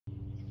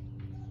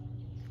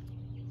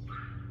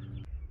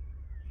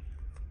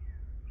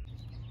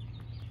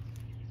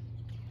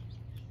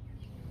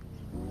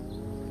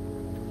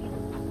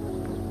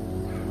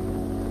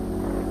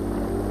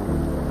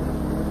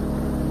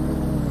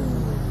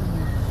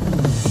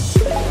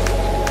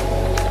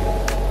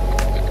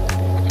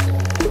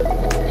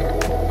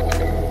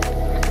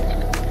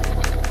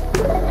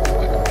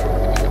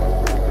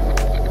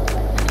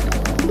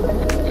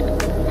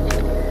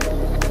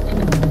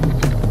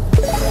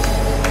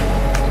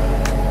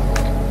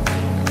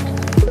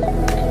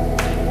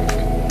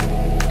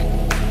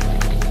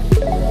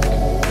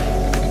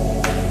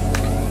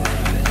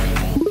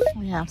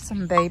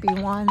some baby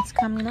ones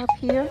coming up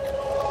here.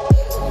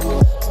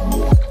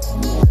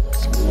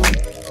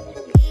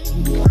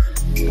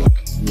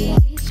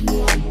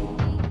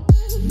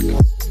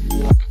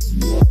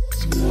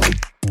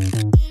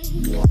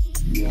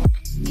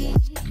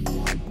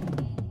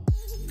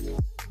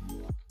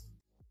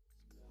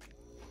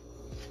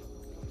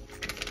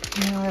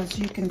 Now, as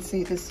you can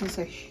see, this is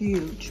a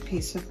huge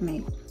piece of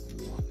meat,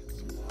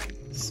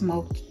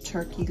 smoked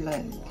turkey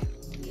leg.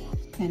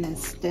 And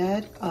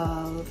instead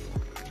of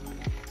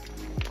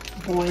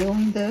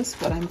boiling this,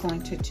 what I'm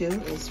going to do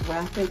is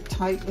wrap it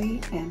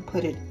tightly and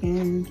put it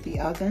in the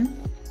oven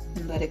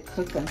and let it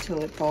cook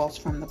until it falls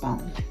from the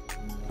bone.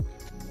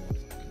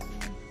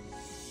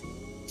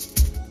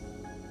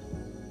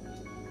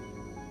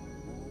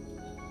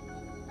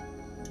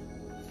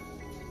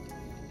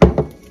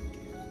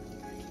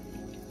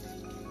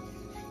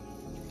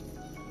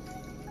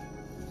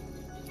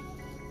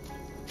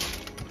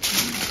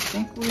 I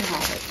think we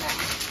have it now.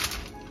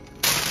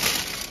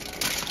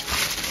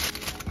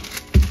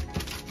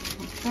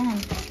 Okay,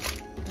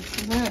 this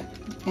is it.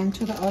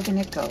 Into the oven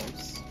it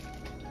goes.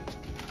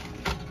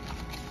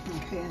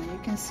 Okay, and you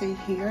can see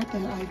here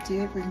that I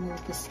did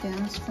remove the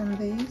stems from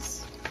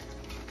these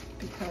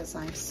because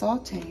I'm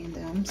sauteing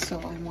them, so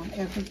I want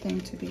everything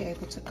to be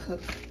able to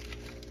cook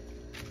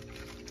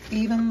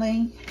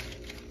evenly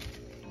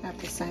at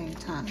the same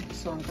time.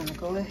 So I'm going to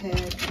go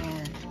ahead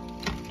and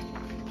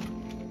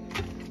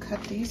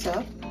cut these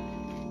up.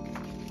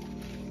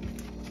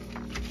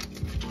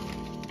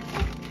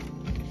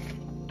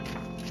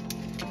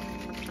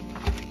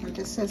 And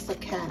this is the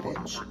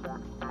cabbage.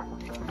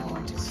 I'm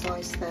going to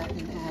slice that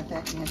and add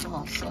that in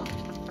also.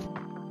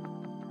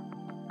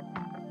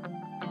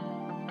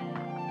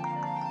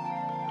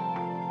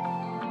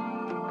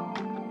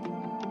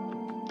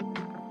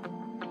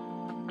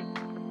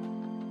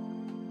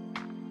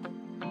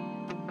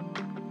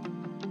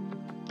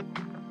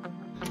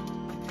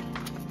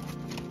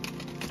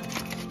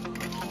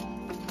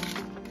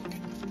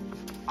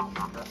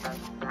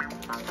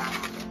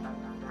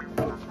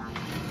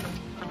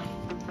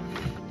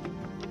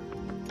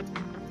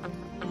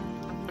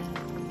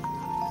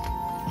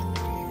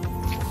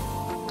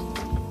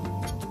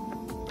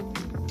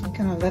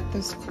 I'm gonna let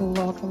this cool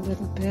off a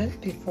little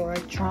bit before I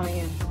try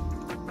and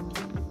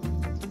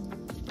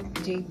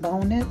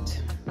debone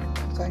it,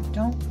 because I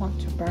don't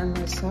want to burn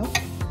myself.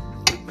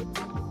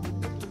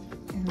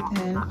 And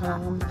then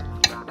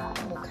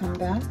we'll come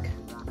back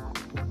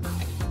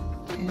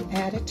and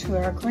add it to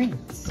our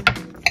greens.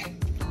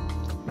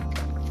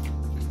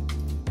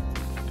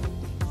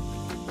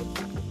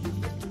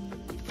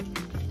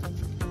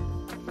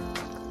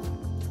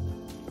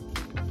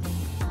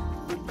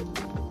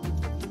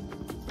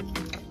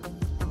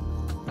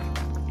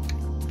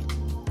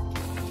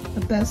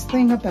 The best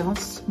thing about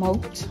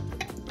smoked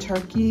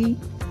turkey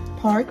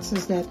parts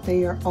is that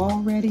they are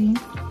already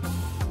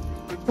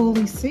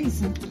fully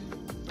seasoned.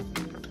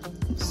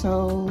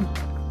 So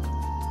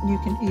you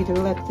can either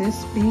let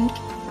this be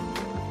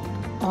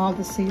all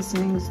the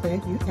seasonings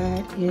that you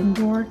add in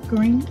your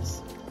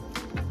greens,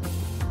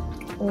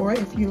 or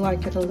if you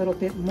like it a little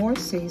bit more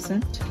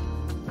seasoned,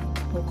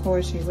 of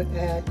course you would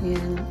add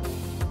in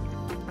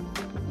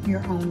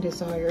your own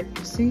desired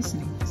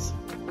seasonings.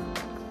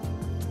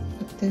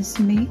 This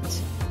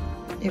meat,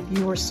 if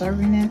you were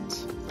serving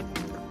it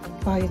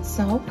by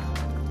itself,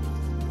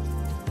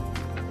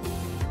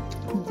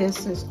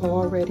 this is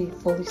already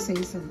fully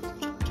seasoned.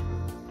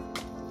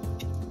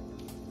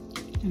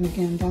 And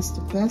again, that's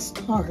the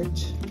best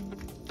part,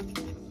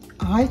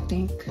 I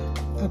think,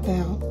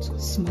 about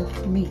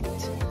smoked meat.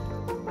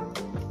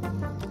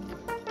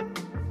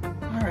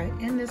 All right,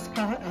 in this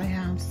pot I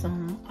have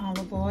some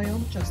olive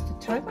oil, just a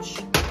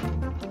touch.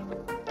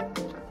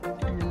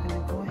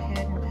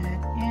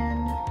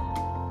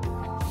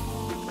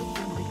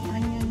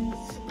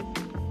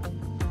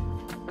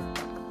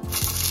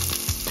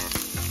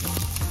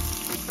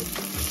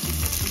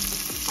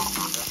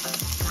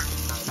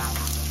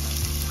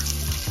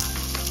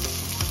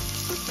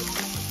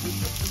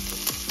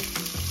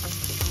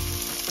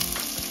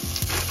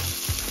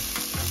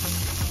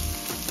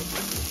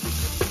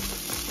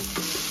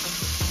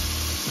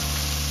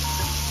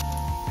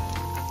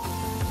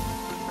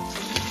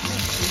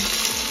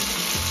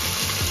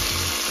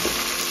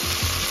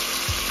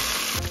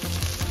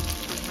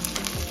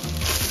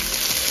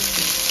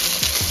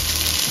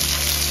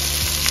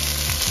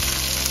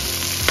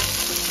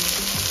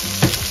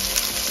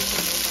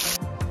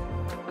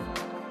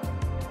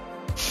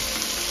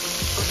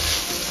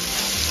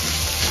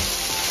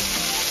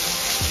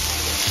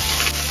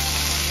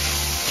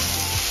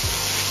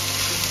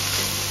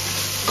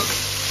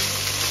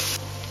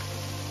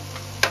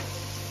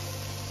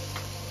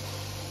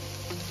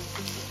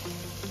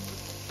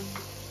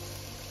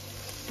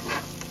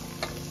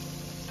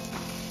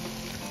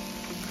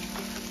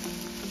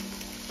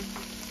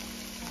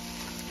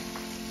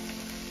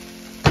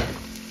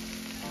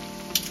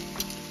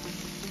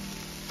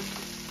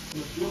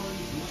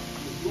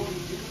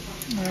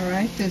 All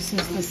right, this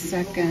is the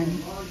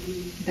second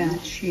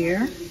batch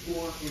here.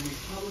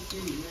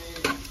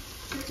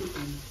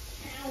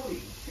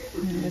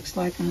 And it looks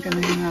like I'm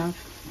going to have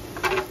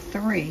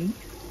 3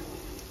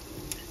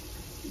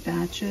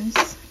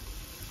 batches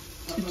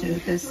to do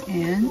this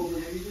in.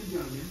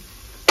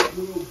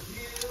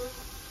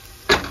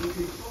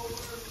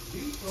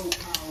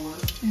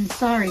 And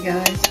sorry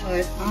guys,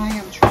 but I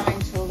am trying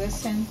to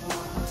listen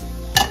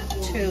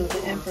to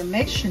the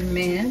information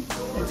man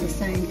at the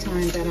same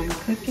time that I'm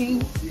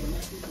cooking,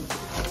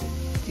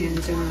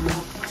 and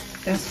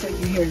that's what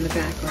you hear in the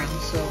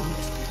background, so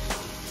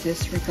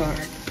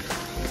disregard.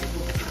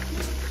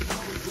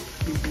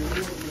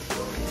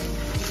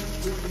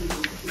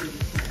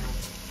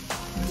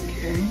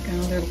 Okay, got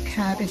a little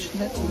cabbage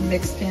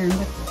mixed in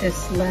with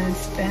this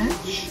last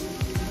batch.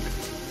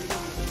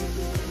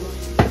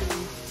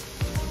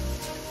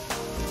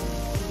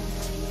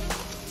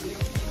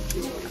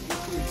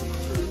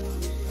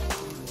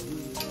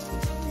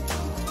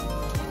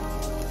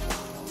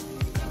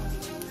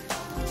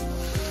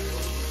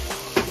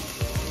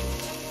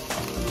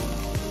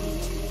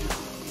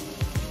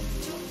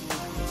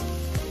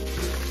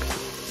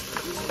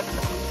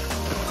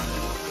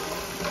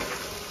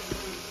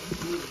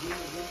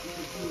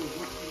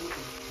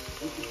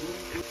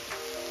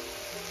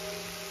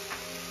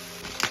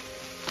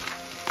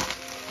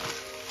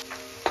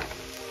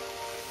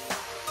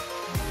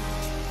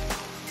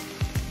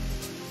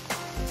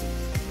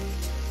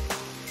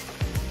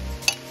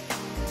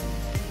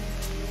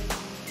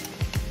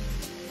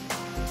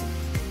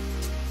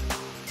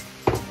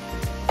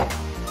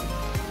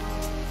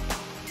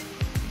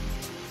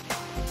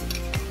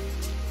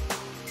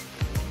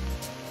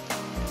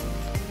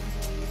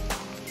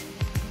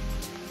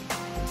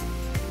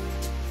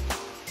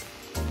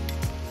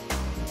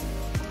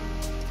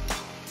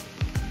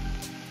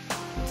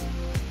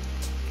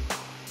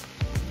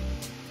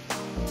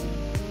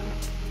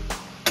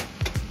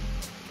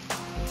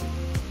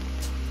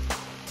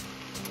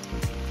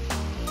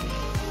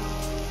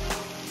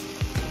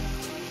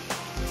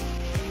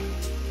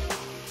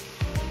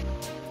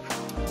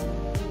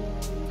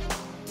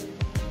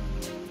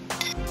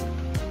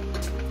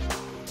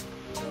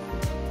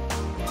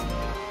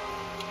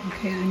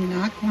 Okay, I'm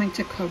not going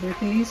to cover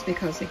these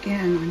because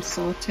again, I'm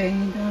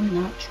sauteing them,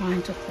 not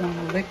trying to form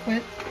a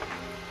liquid.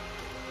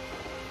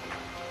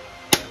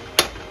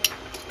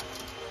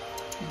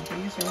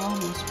 And these are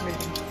almost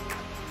ready.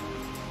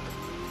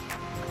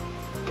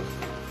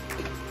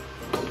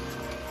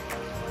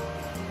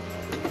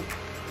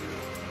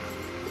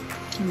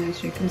 And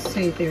as you can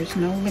see, there's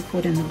no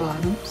liquid in the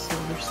bottom, so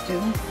we're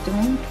still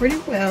doing pretty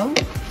well.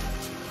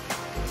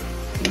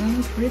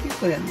 Doing pretty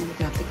well. We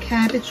got the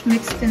cabbage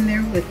mixed in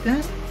there with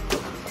it.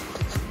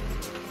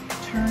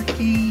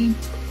 Turkey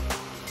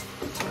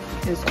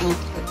is off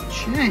the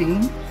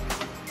chain.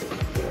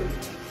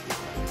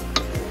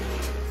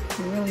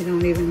 You really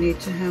don't even need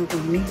to have the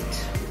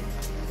meat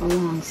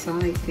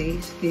alongside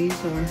these. These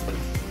are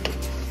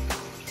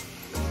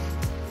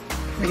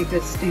pretty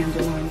good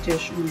standalone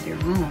dish on their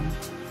own.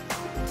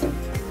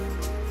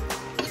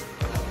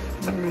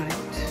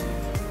 Alright,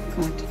 I'm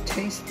going to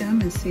taste them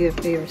and see if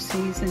they are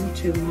seasoned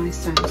to my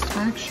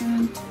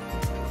satisfaction.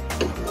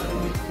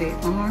 If they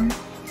are,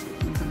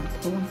 I'm going to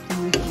pull them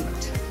from the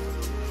heat.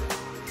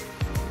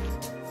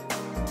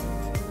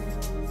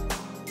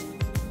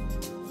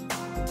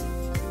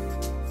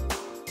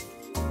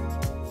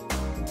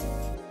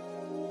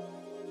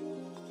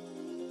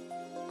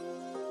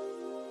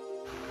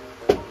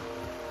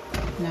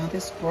 Now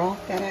this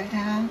broth that I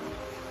have,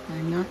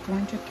 I'm not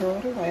going to throw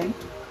it away.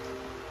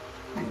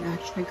 I'm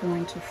actually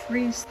going to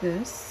freeze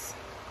this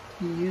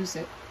and use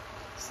it,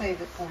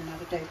 save it for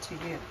another day to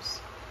use.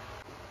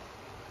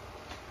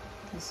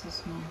 This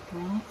is my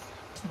broth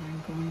that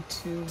I'm going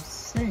to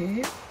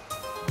save.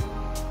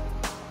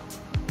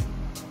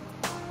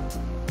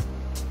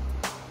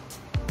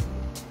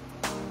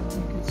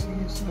 You can see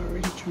it's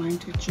already trying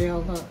to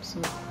gel up, so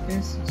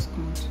this is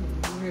going to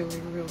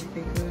really, really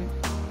be good.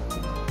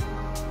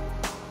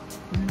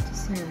 I have to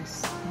say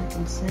I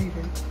can save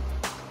it.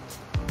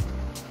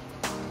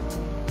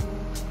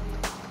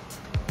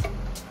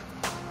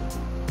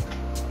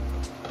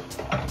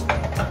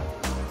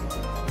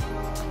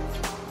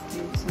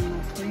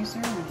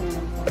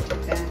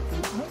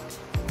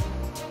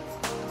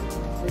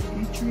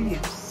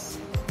 Use.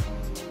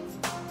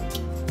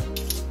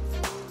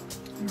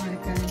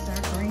 Alright guys,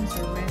 our greens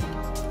are ready.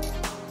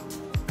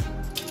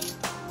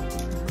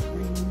 Our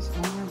greens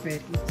are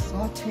ready.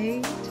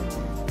 Sauteed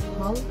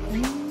collard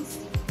greens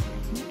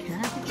and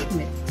cabbage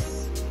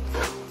mix.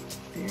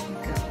 There you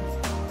go.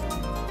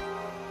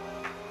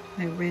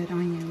 That red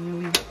onion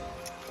really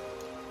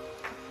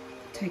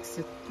takes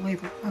the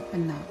flavor up a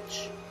notch.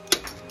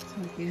 So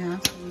if you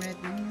have some red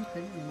onion,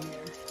 put it in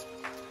there.